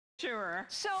Sure.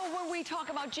 So when we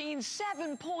talk about jeans,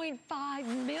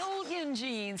 7.5 million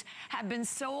jeans have been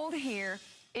sold here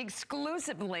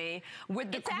exclusively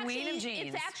with the queen of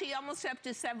jeans. It's actually almost up to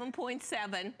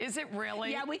 7.7. Is it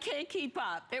really? Yeah, we can't keep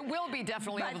up. It will be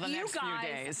definitely over the next few days.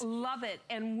 You guys love it.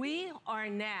 And we are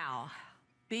now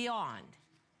beyond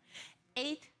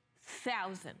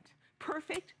 8,000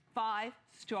 perfect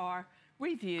 5-star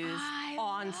reviews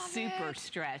on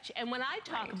SuperStretch. And when I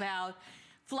talk about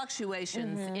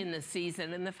fluctuations in the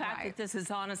season and the fact that this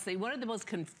is honestly one of the most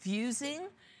confusing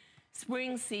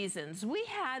spring seasons. We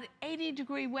had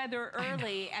 80-degree weather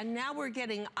early and now we're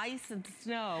getting ice and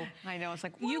snow. I know, it's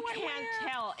like, you can't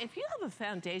tell. If you have a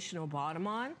foundational bottom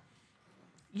on,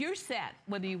 you're set,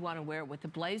 whether you want to wear it with a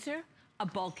blazer, a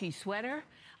bulky sweater,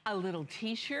 a little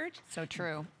t-shirt. So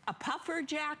true. A puffer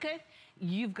jacket.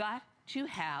 You've got to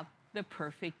have the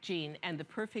perfect jean. And the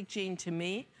perfect jean to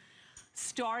me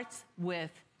starts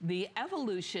with the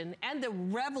evolution and the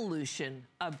revolution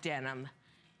of denim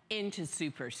into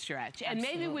SuperStretch. And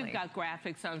maybe we've got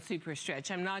graphics on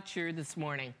SuperStretch. I'm not sure this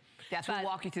morning. Yes, we'll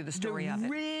walk you through the story of it. The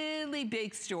really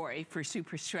big story for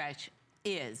SuperStretch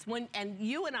is and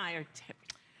you and I are,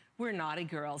 we're naughty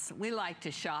girls. We like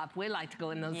to shop. We like to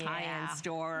go in those high-end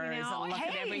stores and look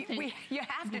at everything. You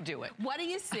have to do it. What do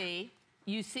you see?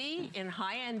 You see in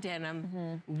high-end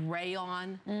denim,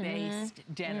 rayon-based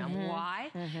denim.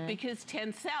 Why? Because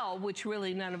Tencel, which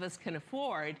really none of us can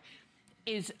afford,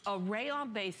 is a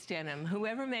rayon-based denim.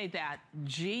 Whoever made that,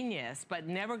 genius, but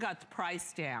never got the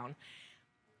price down.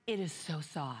 It is so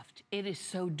soft. It is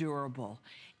so durable.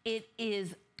 It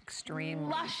is extremely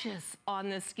luscious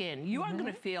on the skin. You are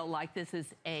gonna feel like this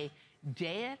is a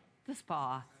day at the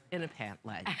spa in a pant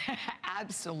leg.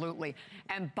 Absolutely.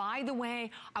 And by the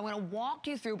way, I want to walk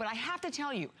you through, but I have to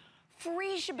tell you,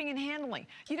 free shipping and handling.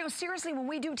 You know, seriously, when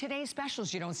we do today's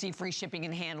specials, you don't see free shipping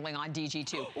and handling on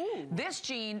DG2. Ooh. This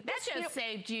jean... That just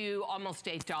saved you almost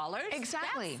 $8.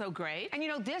 Exactly. That's so great. And you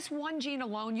know, this one jean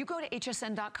alone, you go to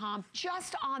hsn.com,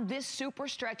 just on this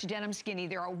SuperStretch denim skinny,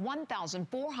 there are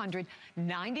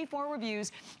 1,494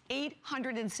 reviews.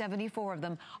 874 of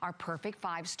them are perfect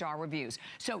 5-star reviews.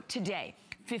 So today,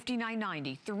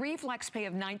 $59.90, 3 flex pay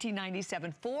of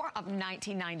 $19.97, 4 of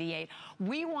 $19.98.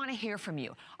 We want to hear from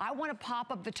you. I want to pop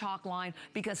up the talk line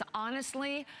because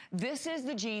honestly, this is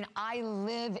the jean. I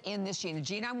live in this jean. The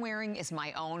jean I'm wearing is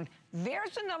my own.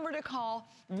 There's the number to call,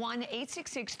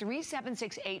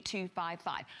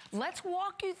 1-866-376-8255. Let's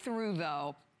walk you through,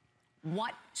 though,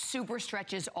 what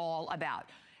SuperStretch is all about.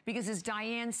 Because as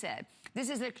Diane said, this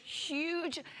is a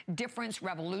huge difference,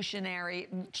 revolutionary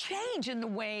change in the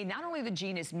way not only the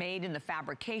jean is made in the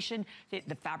fabrication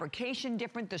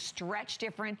different, the stretch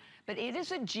different, but it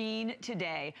is a jean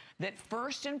today that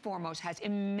first and foremost has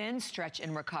immense stretch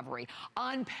and recovery,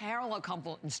 unparalleled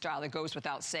comfort and style that goes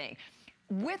without saying.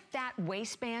 With that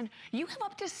waistband, you have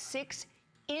up to 6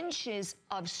 inches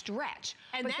of stretch.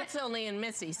 And that's only in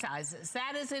Missy sizes.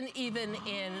 That isn't even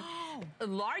in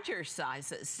larger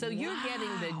sizes. So you're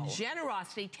getting the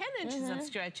generosity, 10 inches of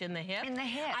stretch in the hip. In the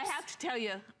hips. I have to tell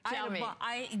you,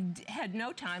 I had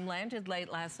no time, landed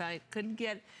late last night, couldn't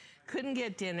get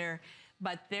dinner,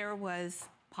 but there was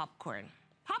popcorn.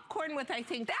 Popcorn with, I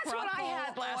think, that's what I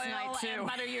had last night too. And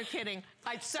butter. You're kidding.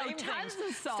 So tons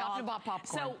of salt. Stop about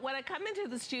popcorn. So when I come into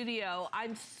the studio,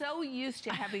 I'm so used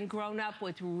to having grown up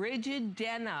with rigid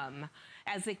denim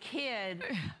as a kid.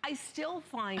 I still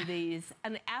find these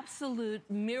an absolute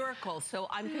miracle. So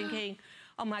I'm thinking,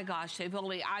 oh my gosh, I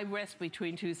rest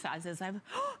between 2 sizes.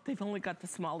 They've only got the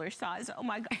smaller size. Oh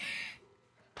my God.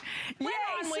 Yay,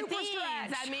 with these.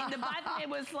 SuperStretch. I mean, the button, it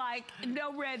was like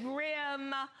no red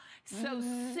rim. So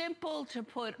simple to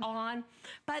put on,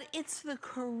 but it's the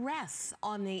caress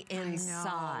on the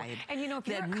inside. And you know, if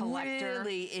you're a collector,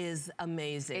 really is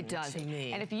amazing. It does. To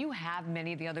me. And if you have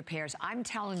many of the other pairs, I'm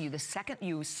telling you, the second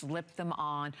you slip them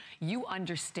on, you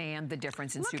understand the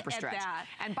difference in SuperStretch. At that.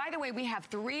 And by the way, we have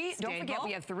 3. Don't forget,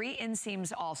 we have 3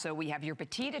 inseams also. We have your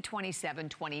petite at 27,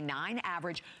 29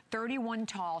 average, 31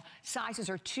 tall. Sizes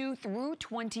are 2 through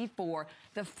 24.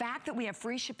 The fact that we have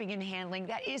free shipping and handling,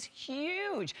 that is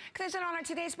huge. Because on our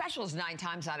today's specials, 9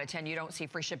 times out of 10, you don't see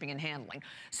free shipping and handling.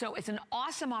 So it's an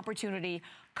awesome opportunity.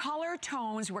 Color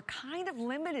tones were kind of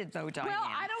limited, though, Diane. Well,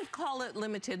 I don't call it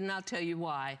limited, and I'll tell you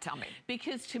why. Tell me.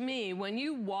 Because to me, when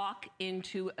you walk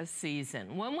into a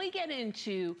season, when we get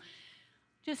into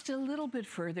just a little bit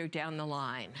further down the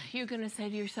line, you're going to say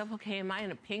to yourself, okay, am I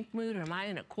in a pink mood or am I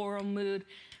in a coral mood?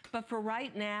 But for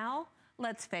right now,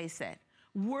 let's face it,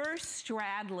 we're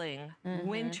straddling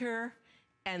winter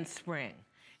and spring.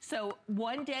 So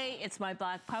one day it's my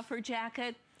black puffer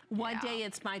jacket. One day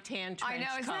it's my tan trench I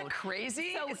know, isn't coat. that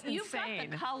crazy? So it's you've got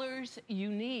the colors you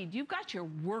need. You've got your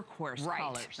workhorse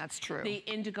colors. That's true. The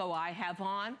indigo I have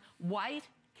on, white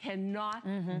cannot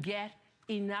get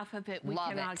enough of it. We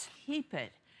cannot keep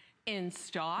it in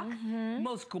stock.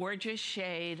 Most gorgeous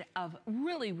shade of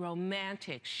really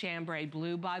romantic chambray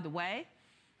blue, by the way.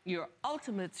 Your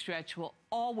ultimate stretch will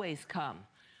always come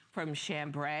from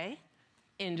chambray,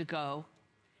 indigo,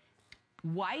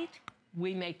 white.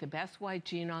 We make the best white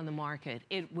jean on the market.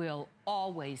 It will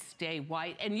always stay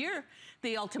white. And you're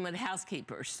the ultimate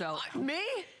housekeeper, so. Me?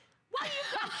 Well,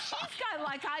 she's got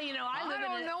like, I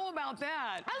don't know about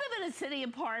that. I live in a city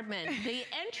apartment. The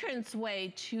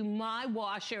entranceway to my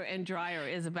washer and dryer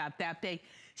is about that big.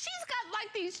 She's got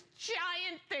like these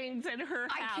giant things in her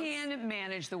house. I can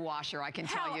manage the washer, I can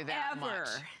tell you that much. However,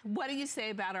 what do you say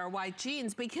about our white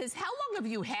jeans? Because how long have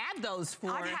you had those for?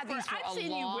 I've had these for a long time. I've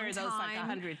seen you wear those like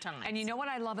 100 times. And you know what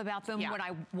I love about them? When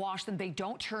I wash them, they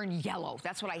don't turn yellow.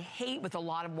 That's what I hate with a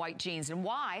lot of white jeans. And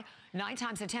why? 9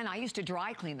 times out of 10, I used to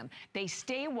dry clean them. They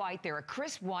stay white. They're a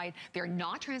crisp white. They're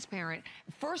not transparent.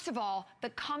 First of all, the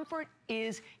comfort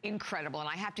is incredible. And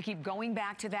I have to keep going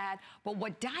back to that. But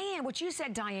what you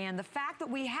said, Diane, the fact that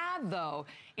we have, though,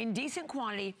 in decent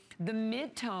quantity, the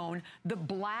mid-tone, the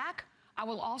black, I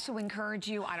will also encourage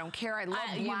you, I don't care, I love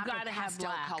black or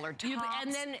pastel-colored tops.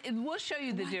 And then we'll show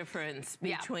you the difference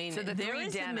between, so there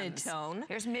is the mid-tone.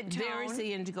 There's mid-tone. There is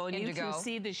the indigo. And you can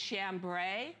see the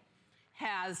chambray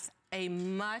has a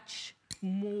much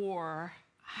more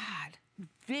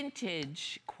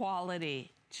vintage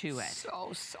quality to it. So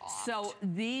soft. So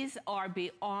these are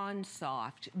beyond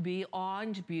soft,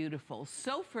 beyond beautiful,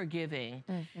 so forgiving.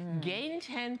 Gain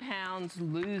 10 pounds,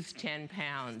 lose 10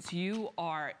 pounds. You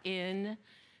are in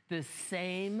the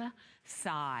same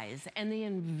size. And the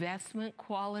investment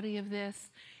quality of this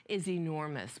is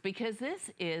enormous because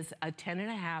this is a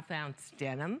 10.5-ounce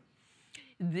denim.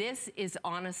 This is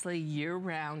honestly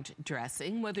year-round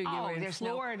dressing, whether you're in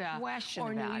Florida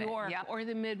or New York or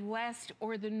the Midwest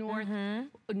or the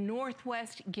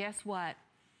Northwest. Guess what?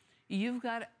 You've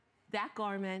got that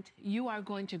garment you are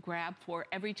going to grab for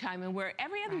every time, and where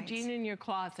every other jean in your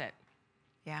closet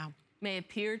may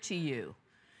appear to you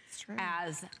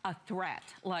as a threat.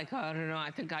 Like, oh, I don't know,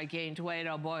 I think I gained weight.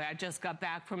 Oh boy, I just got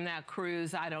back from that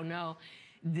cruise. I don't know.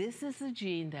 This is a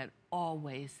jean that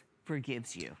always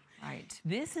forgives you.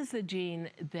 This is a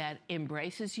jean that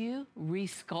embraces you,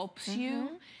 resculpts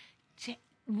you,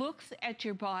 looks at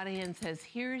your body and says,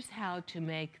 here's how to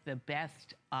make the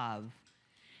best of,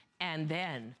 and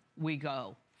then we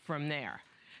go from there.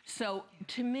 So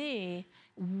to me,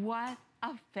 what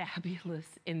a fabulous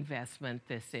investment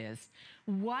this is.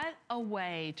 What a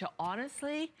way to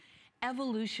honestly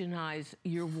evolutionize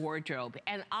your wardrobe.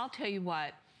 And I'll tell you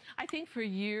what, I think for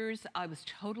years I was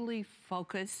totally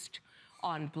focused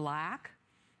on black.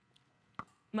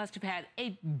 Must have had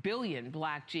 8 billion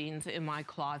black jeans in my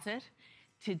closet.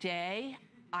 Today,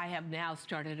 I have now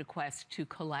started a quest to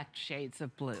collect shades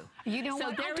of blue. You know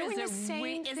what? I'm doing the same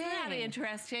thing. Isn't that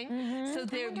interesting? So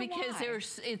there, because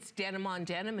it's denim on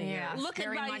denim here. Look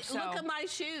at my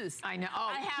shoes. I know.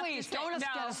 Oh, please don't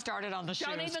get us started on the shoes.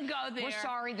 Don't even go there. We're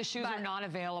sorry, the shoes are not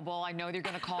available. I know you're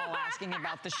going to call asking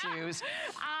about the shoes.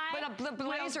 But the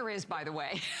blazer is, by the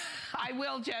way. I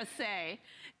will just say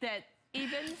that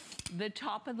even the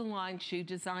top of the line shoe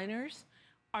designers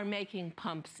are making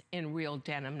pumps in real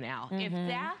denim now. If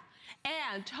that,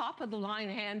 and top of the line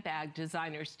handbag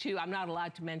designers too, I'm not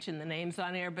allowed to mention the names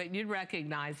on air, but you'd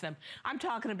recognize them. I'm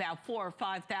talking about $4,000 or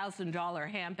 $5,000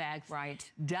 handbags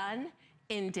done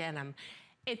in denim.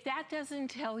 If that doesn't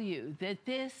tell you that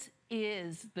this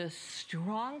is the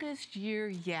strongest year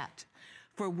yet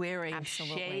for wearing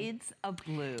shades of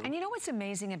blue. And you know what's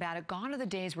amazing about it? Gone are the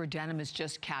days where denim is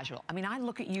just casual. I mean, I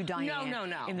look at you, Diane,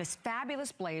 in this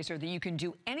fabulous blazer that you can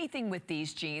do anything with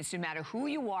these jeans, no matter who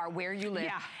you are, where you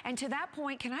live. And to that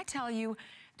point, can I tell you,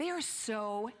 they are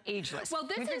so ageless. Well,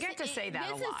 we forget to say that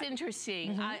a lot. This is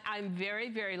interesting. I'm very,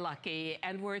 very lucky,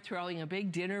 and we're throwing a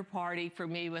big dinner party for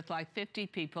me with like 50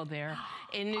 people there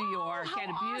in New York at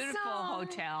a beautiful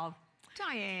hotel.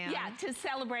 Diane. Yeah, to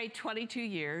celebrate 22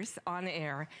 years on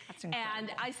air. That's incredible.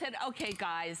 And I said, okay,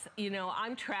 guys, you know,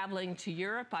 I'm traveling to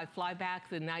Europe. I fly back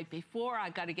the night before. I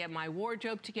got to get my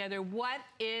wardrobe together. What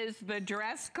is the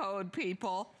dress code,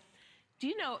 people? Do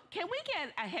you know, can we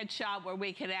get a headshot where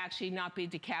we can actually not be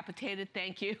decapitated?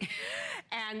 Thank you.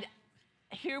 And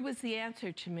here was the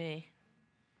answer to me.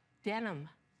 Denim.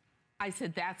 I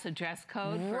said, that's a dress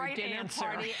code for a dinner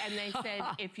party. And they said,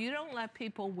 if you don't let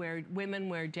women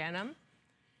wear denim,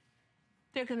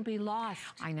 they're going to be lost.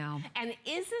 I know. And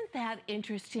isn't that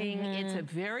interesting? It's a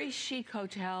very chic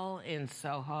hotel in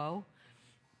Soho.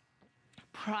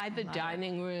 Private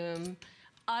dining room,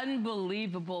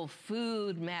 unbelievable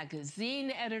food,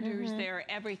 magazine editors there,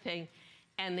 everything.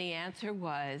 And the answer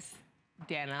was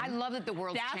denim. I love that the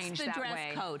world's changed that way. That's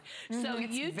the dress code. So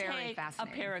you take a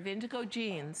pair of indigo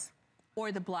jeans,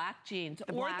 or the black jeans,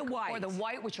 or the white. Or the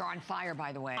white, which are on fire,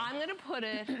 by the way. I'm going to put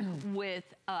it with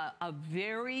a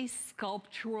very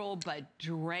sculptural but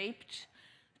draped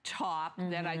top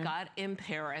that I got in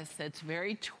Paris that's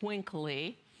very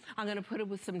twinkly. I'm going to put it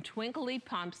with some twinkly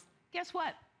pumps. Guess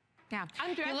what? Yeah,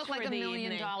 I'm dressed you look like $1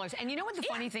 million. And you know what the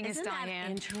funny thing is,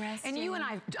 Diane? Interesting. And you and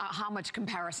I, how much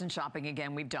comparison shopping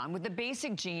again we've done with the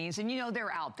basic jeans, and you know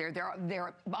they're out there.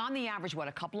 They're on the average, what,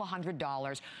 a couple of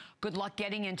 $100. Good luck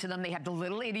getting into them. They have the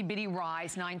little itty bitty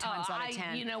rise 9 times out of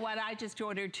 10. You know what? I just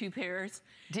ordered 2 pairs.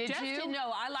 Did you? Just to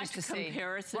know, I like to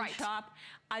comparison shop.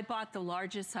 I bought the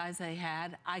largest size I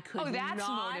had. I could that's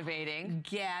not motivating.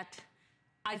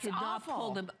 I could not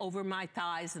pull them over my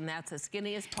thighs, and that's the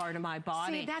skinniest part of my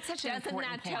body. See, that's such an important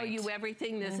point. Doesn't that tell you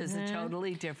everything? This is a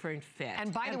totally different fit.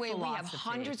 And by the way, we have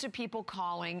hundreds of people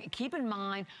calling. Keep in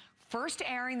mind, first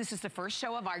airing, this is the first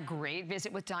show of our great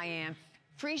visit with Diane.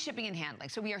 Free shipping and handling.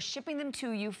 So we are shipping them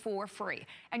to you for free.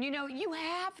 And you know, you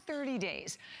have 30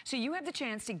 days. So you have the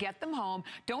chance to get them home.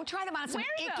 Don't try them on some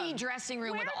icky dressing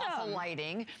room with awful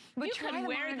lighting. But you can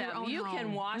wear them. You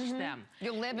can wash them.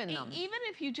 You'll live in them. Even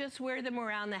if you just wear them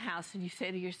around the house and you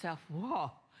say to yourself, whoa,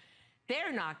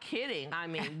 they're not kidding. I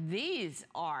mean, these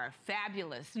are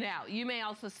fabulous. Now, you may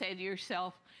also say to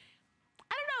yourself,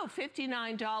 I don't know,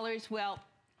 $59. Well,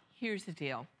 here's the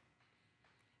deal.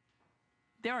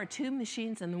 There are 2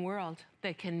 machines in the world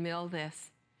that can mill this.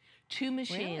 2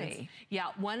 machines. Really? Yeah,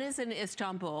 one is in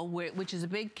Istanbul, which is a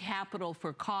big capital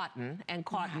for cotton and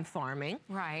cotton farming.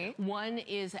 Right. One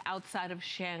is outside of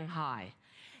Shanghai.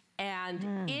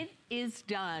 And it is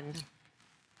done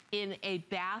in a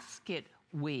basket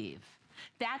weave.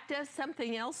 That does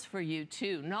something else for you,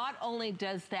 too. Not only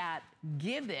does that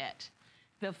give it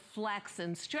the flex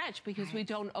and stretch, because we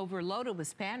don't overload it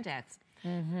with spandex,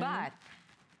 but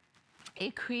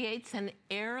it creates an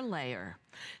air layer.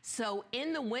 So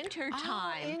in the winter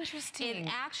time, it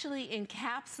actually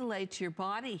encapsulates your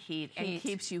body heat and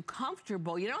keeps you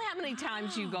comfortable. You know how many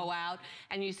times you go out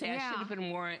and you say, I should have been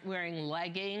wearing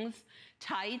leggings,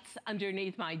 tights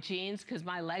underneath my jeans because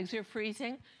my legs are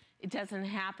freezing? It doesn't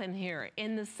happen here.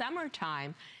 In the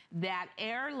summertime, that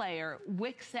air layer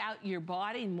wicks out your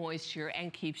body moisture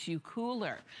and keeps you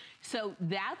cooler. So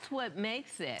that's what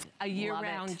makes it a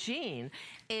year-round jean.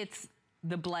 It's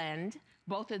the blend,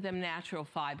 both of them natural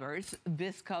fibers,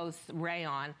 viscose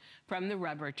rayon from the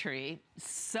rubber tree,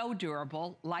 so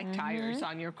durable, like tires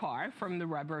on your car from the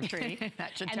rubber tree.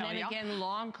 That should tell you. And then again,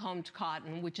 long-combed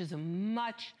cotton, which is a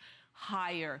much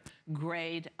higher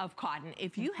grade of cotton.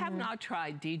 If you have not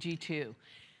tried DG2,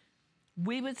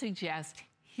 we would suggest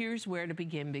here's where to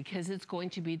begin, because it's going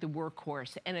to be the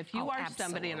workhorse. And if you are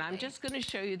somebody, and I'm just going to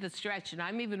show you the stretch, and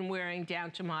I'm even wearing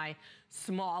down to my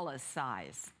smallest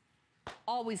size,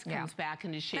 always comes back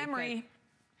into shape. Memory.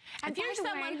 And if you're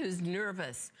someone who's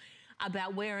nervous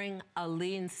about wearing a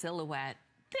lean silhouette,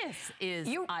 this is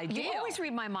ideal. You always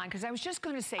read my mind, because I was just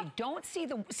going to say, don't see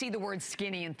the word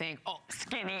skinny and think, oh,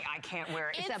 skinny, I can't wear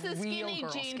it. It's a skinny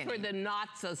jean for the not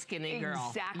so skinny girl.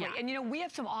 Exactly. And you know, we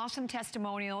have some awesome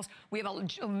testimonials. We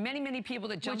have many people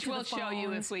that jump to the phones. Which we'll show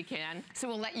you if we can. So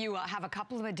we'll let you have a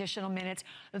couple of additional minutes.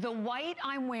 The white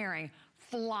I'm wearing,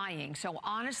 flying. So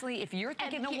honestly, if you're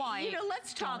thinking the white, you know,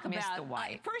 let's talk about the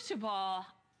white. First of all,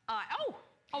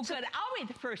 good. I'll read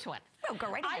the first one. Oh,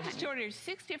 go right ahead. I just ordered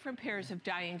 6 different pairs of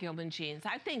Diane Gilman jeans.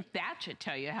 I think that should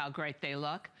tell you how great they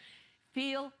look,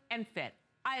 feel, and fit.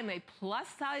 I am a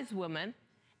plus-size woman,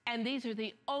 and these are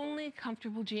the only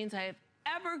comfortable jeans I have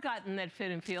ever gotten that fit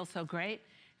and feel so great.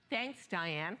 Thanks,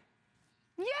 Diane.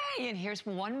 Yay! And here's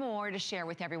one more to share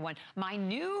with everyone. My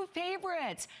new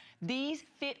favorites. These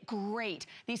fit great.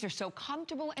 These are so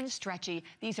comfortable and stretchy.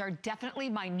 These are definitely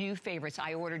my new favorites.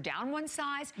 I ordered down one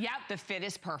size. Yep. The fit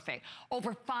is perfect.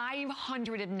 Over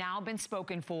 500 have now been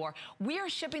spoken for. We are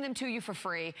shipping them to you for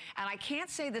free, and I can't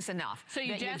say this enough. So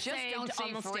you just saved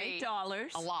almost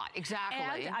 $8. A lot,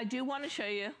 exactly. And I do want to show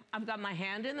you, I've got my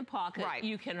hand in the pocket. Right.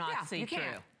 You cannot see through.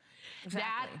 Exactly.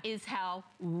 That is how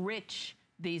rich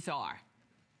these are.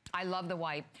 I love the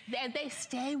white. And they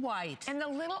stay white. And the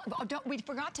little, we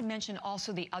forgot to mention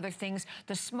also the other things,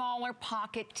 the smaller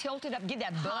pocket, tilted up, give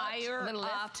that higher little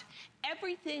up. lift.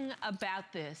 Everything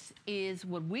about this is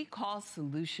what we call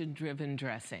solution-driven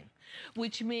dressing,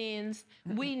 which means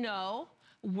we know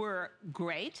were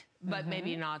great, but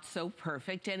maybe not so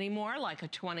perfect anymore, like a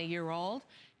 20-year-old.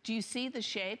 Do you see the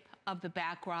shape of the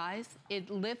back rise?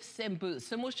 It lifts and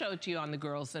boosts, and we'll show it to you on the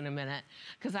girls in a minute,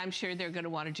 because I'm sure they're going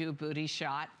to want to do a booty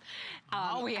shot.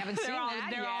 Oh, we haven't seen that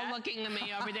They're yet. all looking at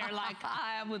me over there like,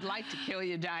 I would like to kill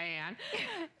you, Diane.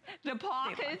 The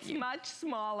pocket's much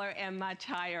smaller and much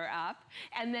higher up.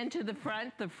 And then to the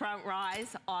front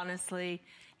rise, honestly,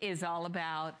 is all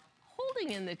about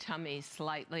holding in the tummy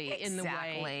slightly in the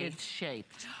way it's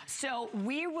shaped. So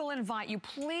we will invite you,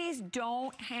 please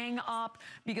don't hang up,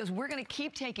 because we're gonna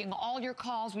keep taking all your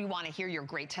calls. We wanna hear your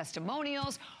great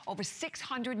testimonials. Over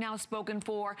 600 now spoken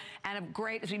for, and a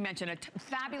great, as we mentioned, a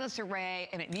fabulous array,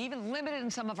 and even limited in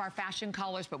some of our fashion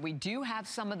colors, but we do have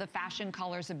some of the fashion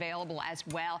colors available as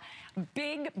well.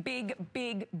 Big, big,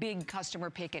 big, big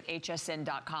customer pick at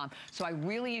hsn.com. So I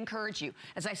really encourage you.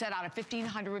 As I said, out of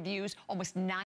 1,500 reviews, almost 90